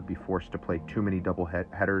Orioles would be forced to play too many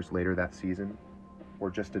doubleheaders later that season,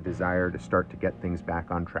 or just a desire to start to get things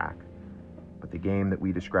back on track. But the game that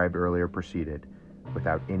we described earlier proceeded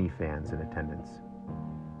without any fans in attendance.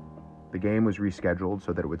 The game was rescheduled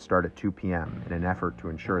so that it would start at 2 p.m. in an effort to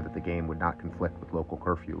ensure that the game would not conflict with local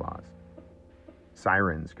curfew laws.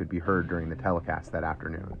 Sirens could be heard during the telecast that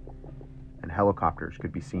afternoon, and helicopters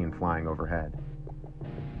could be seen flying overhead.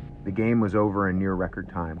 The game was over in near record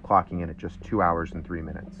time, clocking in at just 2 hours and 3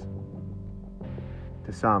 minutes.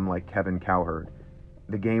 To some, like Kevin Cowherd,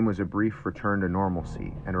 the game was a brief return to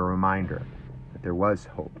normalcy and a reminder that there was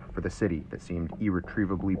hope for the city that seemed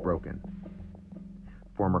irretrievably broken.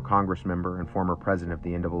 former Congress member and former president of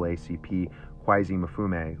the NAACP, Kwesi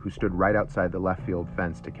Mfume, who stood right outside the left field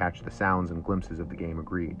fence to catch the sounds and glimpses of the game,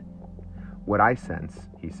 agreed. "What I sense,"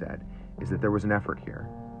 he said, "is that there was an effort here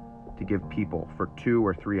to give people for 2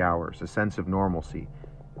 or 3 hours a sense of normalcy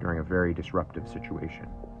during a very disruptive situation."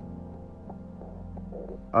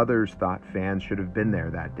 Others thought fans should have been there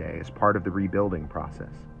that day as part of the rebuilding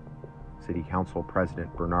process. City Council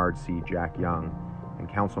President Bernard C. Jack Young and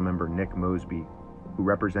Councilmember Nick Mosby, who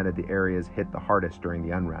represented the areas hit the hardest during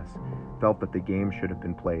the unrest, felt that the game should have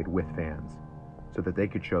been played with fans, so that they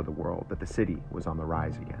could show the world that the city was on the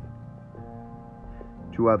rise again.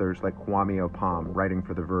 To others, like Kwame Opam, writing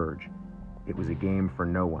for The Verge, it was a game for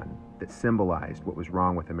no one that symbolized what was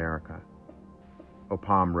wrong with America.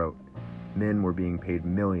 Opam wrote, "Men were being paid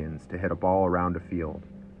millions to hit a ball around a field,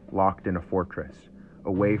 locked in a fortress,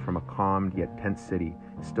 away from a calmed yet tense city,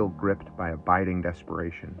 still gripped by abiding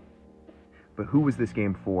desperation. But who was this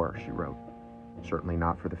game for?" she wrote. "Certainly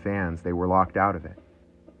not for the fans. They were locked out of it.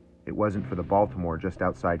 It wasn't for the Baltimore just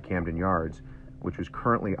outside Camden Yards, which was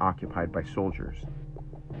currently occupied by soldiers.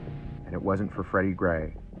 And it wasn't for Freddie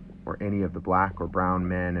Gray or any of the black or brown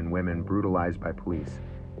men and women brutalized by police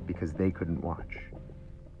because they couldn't watch."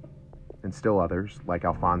 And still others, like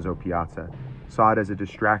Alfonso Piazza, saw it as a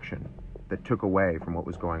distraction that took away from what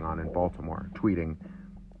was going on in Baltimore, tweeting,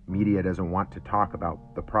 "Media doesn't want to talk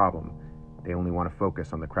about the problem. They only want to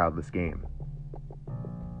focus on the crowdless game."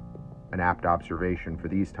 An apt observation for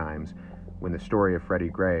these times, when the story of Freddie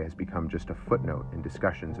Gray has become just a footnote in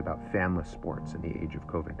discussions about fanless sports in the age of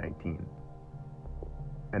COVID-19.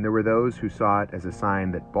 And there were those who saw it as a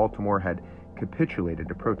sign that Baltimore had capitulated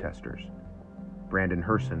to protesters. Brandon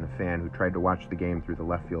Herson, a fan who tried to watch the game through the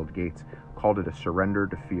left field gates, called it a surrender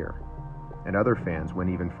to fear. And other fans went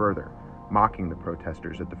even further, mocking the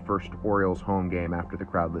protesters at the first Orioles home game after the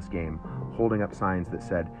crowdless game, holding up signs that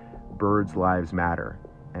said, "Birds' lives matter,"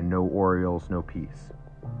 and "No Orioles, no peace."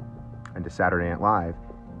 And to Saturday Night Live,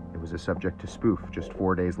 it was a subject to spoof just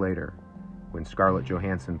 4 days later, when Scarlett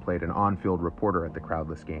Johansson played an on-field reporter at the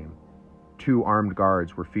crowdless game. 2 armed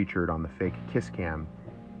guards were featured on the fake kiss cam,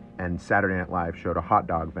 and Saturday Night Live showed a hot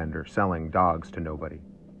dog vendor selling dogs to nobody.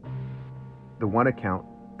 The one account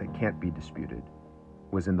that can't be disputed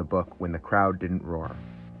was in the book When the Crowd Didn't Roar.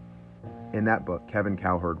 In that book, Kevin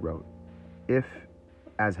Cowherd wrote, "If,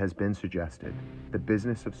 as has been suggested, the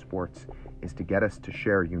business of sports is to get us to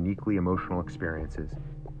share uniquely emotional experiences,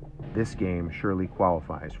 this game surely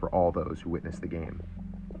qualifies for all those who witness the game."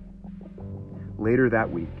 Later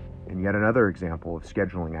that week, in yet another example of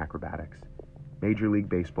scheduling acrobatics, Major League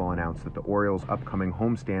Baseball announced that the Orioles' upcoming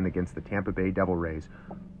homestand against the Tampa Bay Devil Rays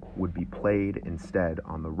would be played instead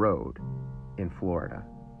on the road in Florida.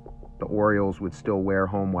 The Orioles would still wear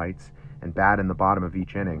home whites and bat in the bottom of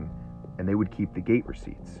each inning, and they would keep the gate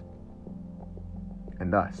receipts.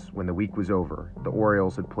 And thus, when the week was over, the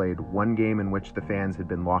Orioles had played 1 game in which the fans had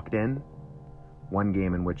been locked in, 1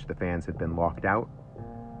 game in which the fans had been locked out,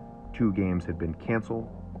 2 games had been canceled,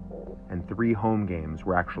 and 3 home games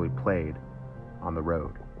were actually played on the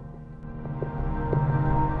road.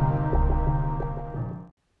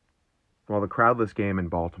 While the crowdless game in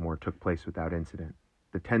Baltimore took place without incident,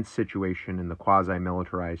 the tense situation in the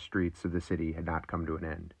quasi-militarized streets of the city had not come to an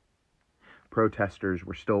end. Protesters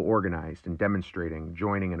were still organized and demonstrating,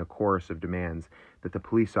 joining in a chorus of demands that the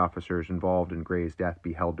police officers involved in Gray's death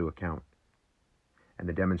be held to account. And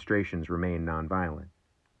the demonstrations remained nonviolent.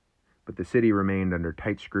 But the city remained under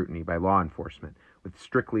tight scrutiny by law enforcement, with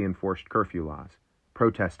strictly enforced curfew laws.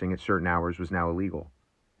 Protesting at certain hours was now illegal.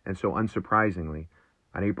 And so, unsurprisingly,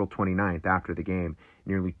 on April 29th, after the game,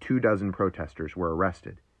 nearly 24 protesters were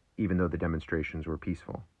arrested, even though the demonstrations were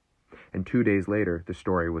peaceful. And 2 days later, the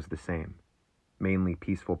story was the same. Mainly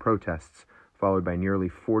peaceful protests, followed by nearly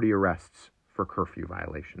 40 arrests for curfew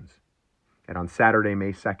violations. And on Saturday,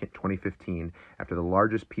 May 2nd, 2015, after the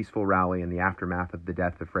largest peaceful rally in the aftermath of the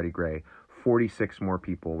death of Freddie Gray, 46 more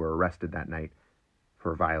people were arrested that night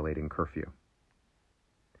for violating curfew.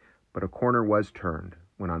 But a corner was turned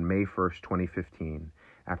when on May 1st, 2015,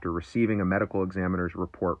 after receiving a medical examiner's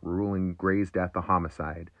report ruling Gray's death a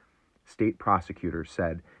homicide, state prosecutors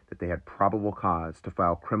said that they had probable cause to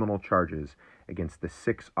file criminal charges against the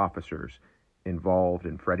 6 officers involved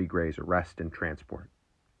in Freddie Gray's arrest and transport.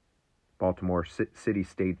 Baltimore City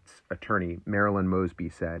State's Attorney Marilyn Mosby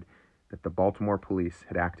said that the Baltimore police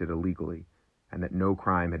had acted illegally and that no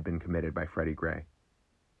crime had been committed by Freddie Gray.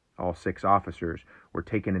 All 6 officers were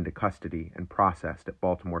taken into custody and processed at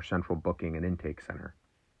Baltimore Central Booking and Intake Center.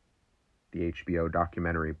 The HBO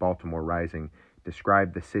documentary Baltimore Rising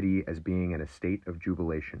described the city as being in a state of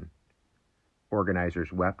jubilation.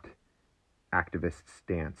 Organizers wept, activists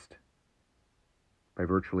danced. By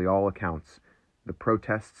virtually all accounts, the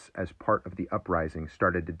protests as part of the uprising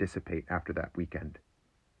started to dissipate after that weekend.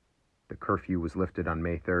 The curfew was lifted on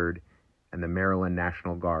May 3rd, and the Maryland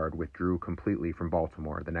National Guard withdrew completely from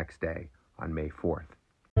Baltimore the next day on May 4th.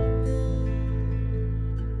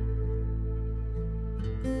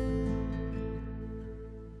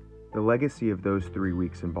 The legacy of those 3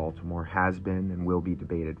 weeks in Baltimore has been and will be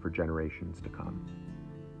debated for generations to come.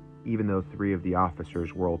 Even though 3 of the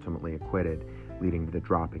officers were ultimately acquitted, leading to the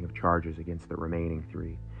dropping of charges against the remaining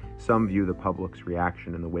 3, some view the public's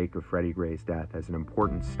reaction in the wake of Freddie Gray's death as an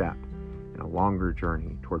important step in a longer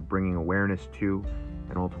journey toward bringing awareness to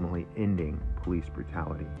and ultimately ending police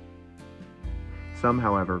brutality. Some,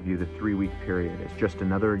 however, view the 3-week period as just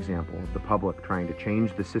another example of the public trying to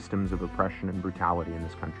change the systems of oppression and brutality in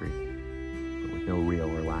this country, but with no real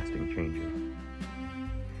or lasting changes.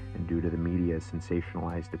 And due to the media's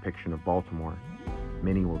sensationalized depiction of Baltimore,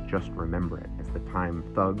 many will just remember it as the time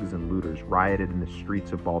thugs and looters rioted in the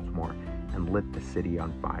streets of Baltimore and lit the city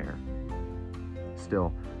on fire.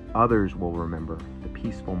 Still, others will remember the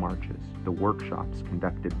peaceful marches, the workshops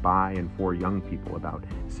conducted by and for young people about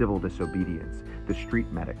civil disobedience, the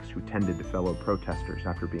street medics who tended to fellow protesters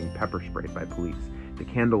after being pepper sprayed by police, the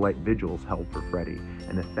candlelight vigils held for Freddie,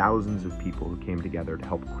 and the thousands of people who came together to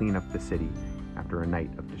help clean up the city after a night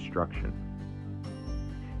of destruction.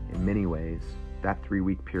 In many ways, that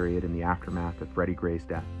 3-week period in the aftermath of Freddie Gray's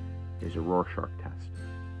death is a Rorschach test,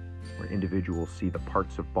 where individuals see the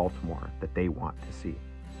parts of Baltimore that they want to see.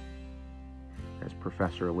 As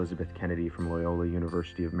Professor Elizabeth Kennedy from Loyola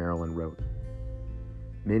University of Maryland wrote,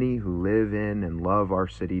 "Many who live in and love our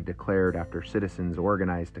city declared after citizens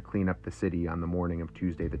organized to clean up the city on the morning of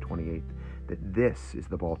Tuesday the 28th that this is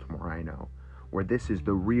the Baltimore I know, where this is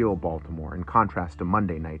the real Baltimore, in contrast to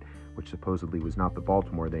Monday night, which supposedly was not the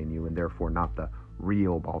Baltimore they knew and therefore not the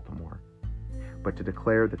real Baltimore, but to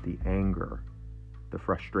declare that the anger, the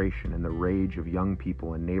frustration, and the rage of young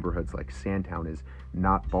people in neighborhoods like Sandtown is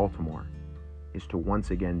not Baltimore, is to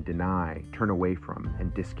once again deny, turn away from,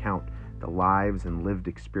 and discount the lives and lived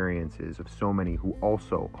experiences of so many who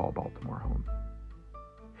also call Baltimore home.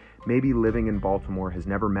 Maybe living in Baltimore has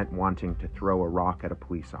never meant wanting to throw a rock at a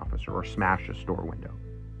police officer or smash a store window.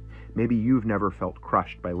 Maybe you've never felt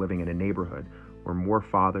crushed by living in a neighborhood where more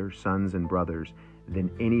fathers, sons, and brothers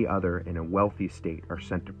than any other in a wealthy state are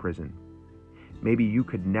sent to prison. Maybe you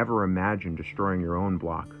could never imagine destroying your own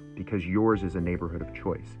block because yours is a neighborhood of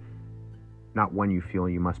choice, not one you feel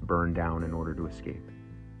you must burn down in order to escape.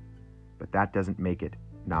 But that doesn't make it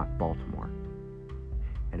not Baltimore.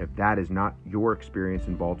 And if that is not your experience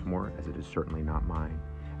in Baltimore, as it is certainly not mine,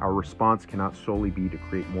 our response cannot solely be to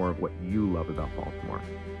create more of what you love about Baltimore.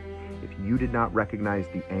 If you did not recognize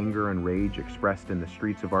the anger and rage expressed in the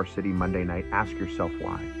streets of our city Monday night, ask yourself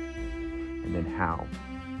why. And then how.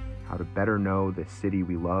 How to better know the city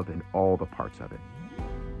we love and all the parts of it.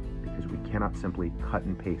 Because we cannot simply cut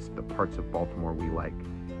and paste the parts of Baltimore we like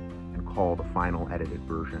and call the final edited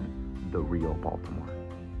version the real Baltimore.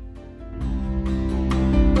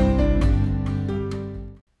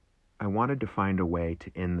 I wanted to find a way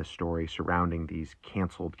to end the story surrounding these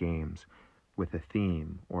canceled games with a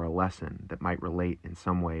theme or a lesson that might relate in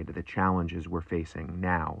some way to the challenges we're facing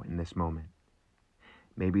now in this moment.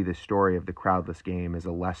 Maybe the story of the crowdless game is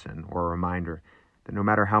a lesson or a reminder that no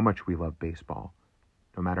matter how much we love baseball,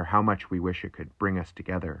 no matter how much we wish it could bring us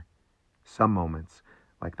together, some moments,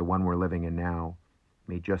 like the one we're living in now,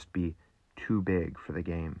 may just be too big for the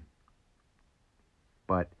game.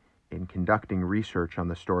 But in conducting research on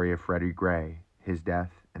the story of Freddie Gray, his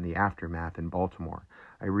death, and the aftermath in Baltimore,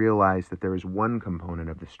 I realized that there is one component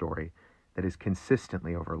of the story that is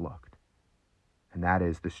consistently overlooked, and that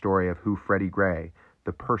is the story of who Freddie Gray,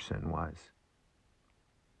 the person, was.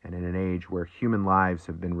 And in an age where human lives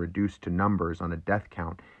have been reduced to numbers on a death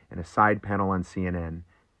count in a side panel on CNN,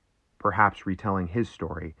 perhaps retelling his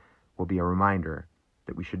story will be a reminder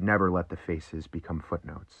that we should never let the faces become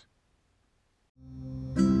footnotes.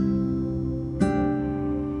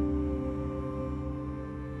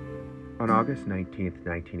 On August 19,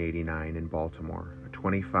 1989, in Baltimore, a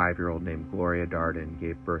 25-year-old named Gloria Darden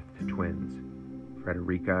gave birth to twins,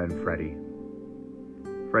 Frederica and Freddie.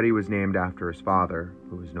 Freddie was named after his father,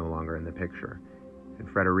 who was no longer in the picture, and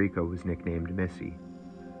Frederica was nicknamed Missy.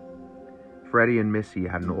 Freddie and Missy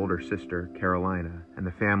had an older sister, Carolina, and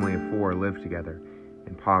the family of 4 lived together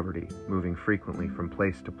in poverty, moving frequently from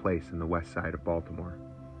place to place in the west side of Baltimore.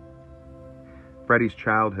 Freddie's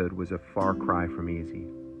childhood was a far cry from easy.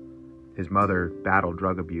 His mother battled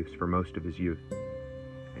drug abuse for most of his youth,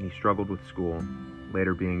 and he struggled with school,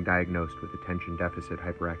 later being diagnosed with attention deficit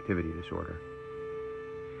hyperactivity disorder.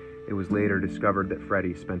 It was later discovered that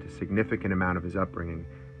Freddie spent a significant amount of his upbringing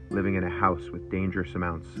living in a house with dangerous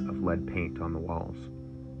amounts of lead paint on the walls.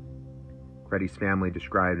 Freddie's family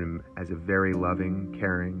described him as a very loving,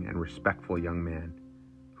 caring, and respectful young man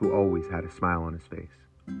who always had a smile on his face.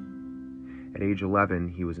 At age 11,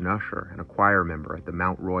 he was an usher and a choir member at the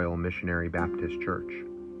Mount Royal Missionary Baptist Church.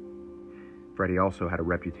 Freddie also had a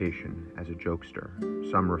reputation as a jokester,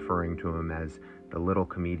 some referring to him as the little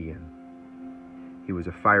comedian. He was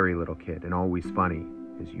a fiery little kid and always funny,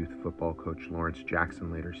 his youth football coach Lawrence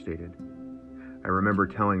Jackson later stated. I remember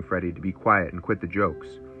telling Freddie to be quiet and quit the jokes,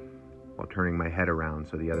 while turning my head around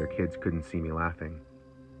so the other kids couldn't see me laughing.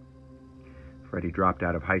 Freddie dropped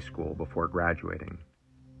out of high school before graduating,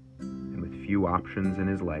 and with few options in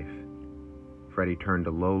his life, Freddie turned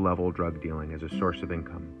to low-level drug dealing as a source of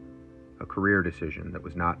income, a career decision that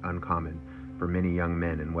was not uncommon for many young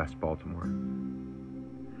men in West Baltimore.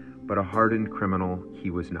 But a hardened criminal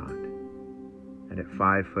he was not, and at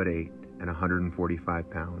 5'8" and 145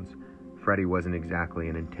 pounds, Freddie wasn't exactly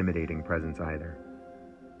an intimidating presence either.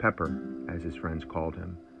 Pepper, as his friends called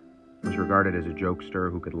him, was regarded as a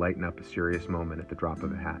jokester who could lighten up a serious moment at the drop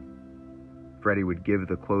of a hat. Freddie would give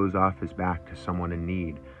the clothes off his back to someone in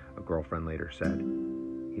need, a girlfriend later said.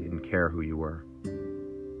 He didn't care who you were.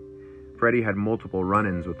 Freddie had multiple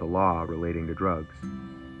run-ins with the law relating to drugs,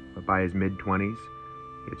 but by his mid-20s,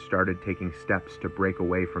 he had started taking steps to break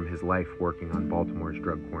away from his life working on Baltimore's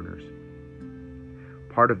drug corners.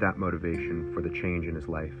 Part of that motivation for the change in his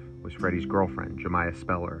life was Freddie's girlfriend, Jemiah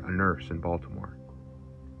Speller, a nurse in Baltimore.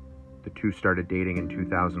 The two started dating in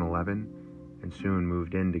 2011 and soon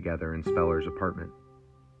moved in together in Speller's apartment.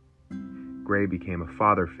 Gray became a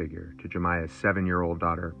father figure to Jemiah's 7-year-old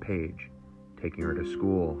daughter, Paige, taking her to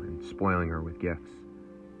school and spoiling her with gifts.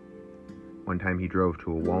 One time he drove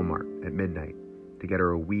to a Walmart at midnight to get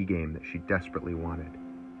her a Wii game that she desperately wanted.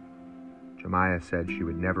 Jemiah said she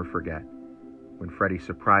would never forget when Freddie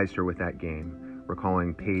surprised her with that game,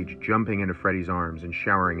 recalling Paige jumping into Freddie's arms and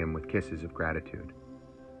showering him with kisses of gratitude.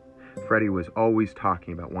 Freddie was always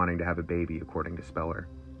talking about wanting to have a baby, according to Speller.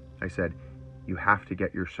 I said, "You have to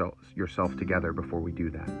get yourself together before we do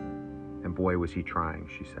that." And boy, was he trying,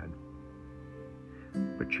 she said.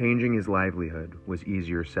 But changing his livelihood was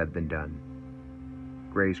easier said than done.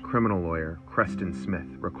 Gray's criminal lawyer, Creston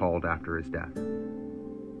Smith, recalled after his death.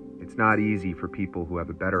 It's not easy for people who have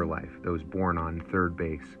a better life, those born on third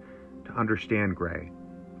base, to understand Gray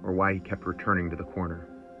or why he kept returning to the corner.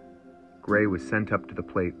 Gray was sent up to the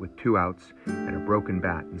plate with 2 outs and a broken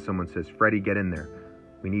bat, and someone says, "Freddie, get in there.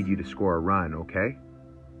 We need you to score a run, okay?"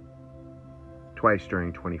 Twice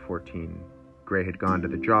during 2014, Gray had gone to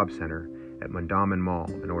the job center at Mondawmin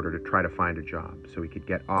Mall in order to try to find a job so he could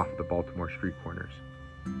get off the Baltimore street corners.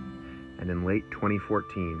 And in late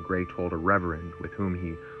 2014, Gray told a reverend with whom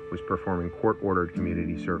he was performing court-ordered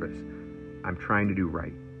community service, "I'm trying to do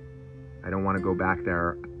right. I don't want to go back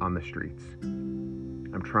there on the streets.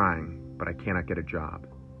 I'm trying, but I cannot get a job.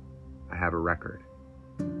 I have a record."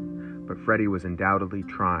 But Freddie was undoubtedly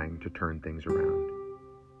trying to turn things around.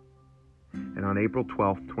 And on April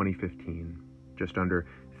 12, 2015, just under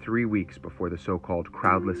 3 weeks before the so-called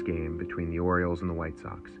crowdless game between the Orioles and the White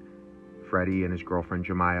Sox, Freddie and his girlfriend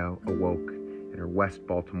Jemiah awoke in her West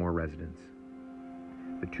Baltimore residence.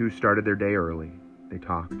 The two started their day early. They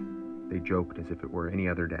talked. They joked as if it were any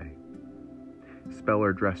other day.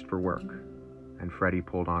 Speller dressed for work, and Freddie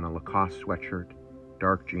pulled on a Lacoste sweatshirt,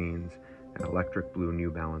 dark jeans, and electric blue New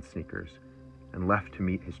Balance sneakers, and left to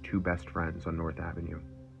meet his 2 best friends on North Avenue.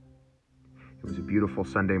 It was a beautiful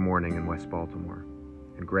Sunday morning in West Baltimore,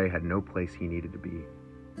 and Gray had no place he needed to be.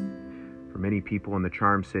 For many people in the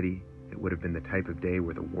Charm City, it would have been the type of day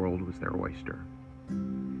where the world was their oyster.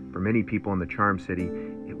 For many people in the Charm City,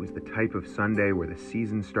 it was the type of Sunday where the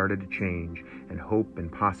seasons started to change and hope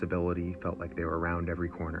and possibility felt like they were around every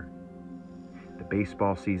corner. The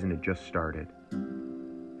baseball season had just started,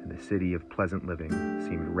 and the city of pleasant living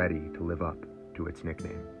seemed ready to live up to its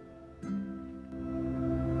nickname.